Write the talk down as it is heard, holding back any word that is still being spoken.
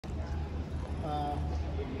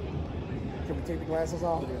to take the glasses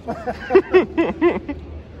off.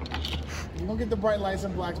 You're going to get the bright lights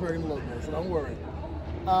and Blacksburg and logo, so don't worry.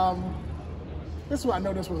 I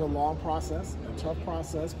know this was a long process, a tough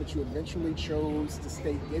process, but you eventually chose to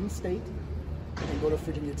stay in-state and go to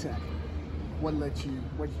Virginia Tech. What led you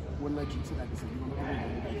to that decision? I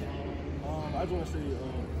just want to say,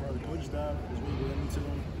 the coaching staff is really good to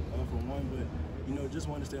them, for one, but just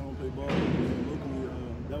wanted to stay home and play ball. Locally,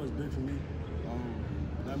 that was big for me.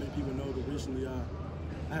 Not many people know, but recently I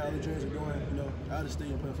had other dreams of going, out of state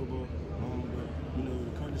and play football. But the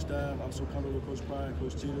coaching staff, I'm so comfortable with Coach Pride,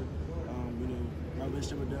 Coach Cheetah. My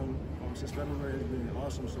relationship with them since February has been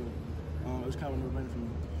awesome. So it was kind of a no-brainer for me.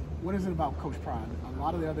 What is it about Coach Pride? A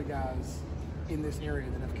lot of the other guys in this area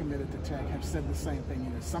that have committed to Tech have said the same thing.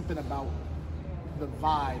 There's something about the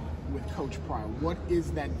vibe with Coach Pride. What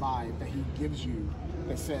is that vibe that he gives you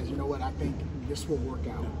that says, you know what, I think this will work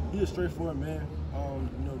out? He's a straightforward man.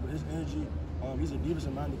 But his energy, he's a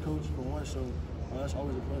defensive-minded coach for one, so that's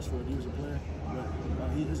always a plus for a defensive player. But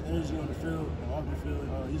his energy on the field and off the field,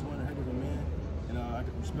 he's one heck of a man, and I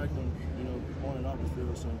can respect him, on and off the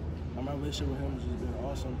field. So my relationship with him has just been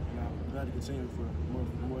awesome, and I'm glad to continue for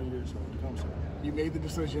more years to come. So. You made the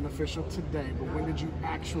decision official today, but when did you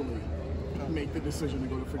actually make the decision to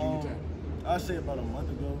go to Virginia Tech? I'd say about a month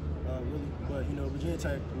ago, really. But Virginia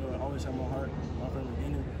Tech, I always had my heart from the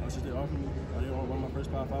beginning. Since they offered me, they were one of my first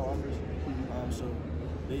 5 offers. So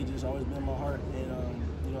they just always been in my heart, and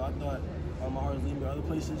I thought my heart was leading me to other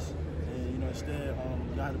places, and instead,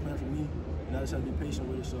 God had a plan for me, and I just had to be patient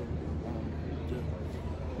with it. So, yeah.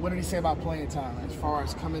 What did he say about playing time, as far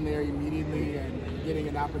as coming there immediately and getting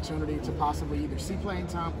an opportunity to possibly either see playing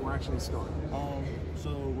time or actually start? So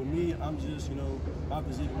with me, I'm just, my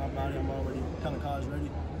physique, my body, I'm already kind of college ready.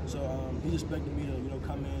 So he's expecting me to,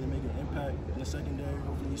 come in and make an impact in the secondary,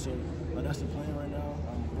 hopefully. So that's the plan right now.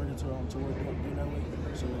 I'm ready to work in that way.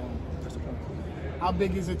 So that's the plan. How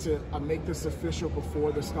big is it to make this official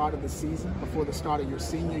before the start of the season, before the start of your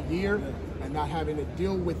senior year, and not having to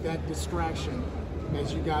deal with that distraction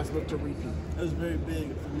as you guys look to repeat? It was very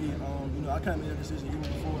big for me. I kind of made a decision even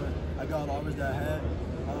before I got all the offers that I had,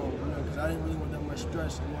 because I didn't really want that much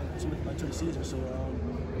stress going to the season. So,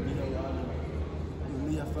 with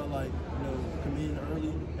me, I felt like, committing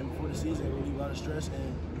early and before the season, it relieved a lot of stress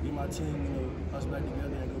and get my team, us back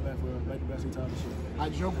together and go back for back-to-back state title. I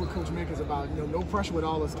joke with Coach Mickens about, no pressure with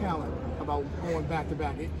all his talent, about going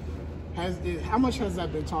back-to-back. How much has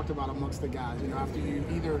that been talked about amongst the guys, after you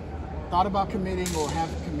either thought about committing or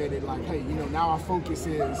have committed, like, hey, now our focus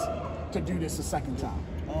is to do this a second time?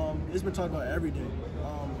 It's been talked about every day.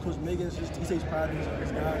 Coach Mickens, he takes pride in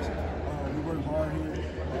his guys. We work hard here,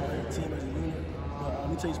 as a team, as a unit. But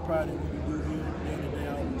he takes pride in what we do here, day in and day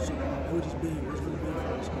out. So it was just big. It was really big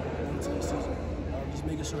for us going into the season. Just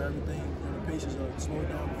making sure everything, the pace is slowed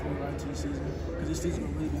down before we run into the season. Because this season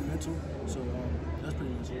will really be mental. So that's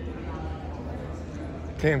pretty much it.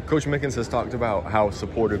 Cam, Coach Mickens has talked about how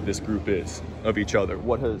supportive this group is of each other.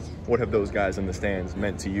 What have those guys in the stands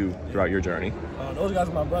meant to you throughout your journey? Those guys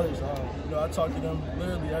are my brothers. I talk to them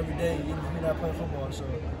literally every day, even if we're not playing football. So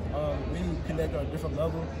we connect on a different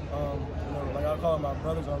level. Like I call them my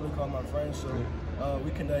brothers, I really call them my friends. So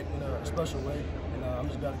we connect in a special way, and I'm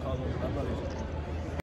just glad to call them my brothers.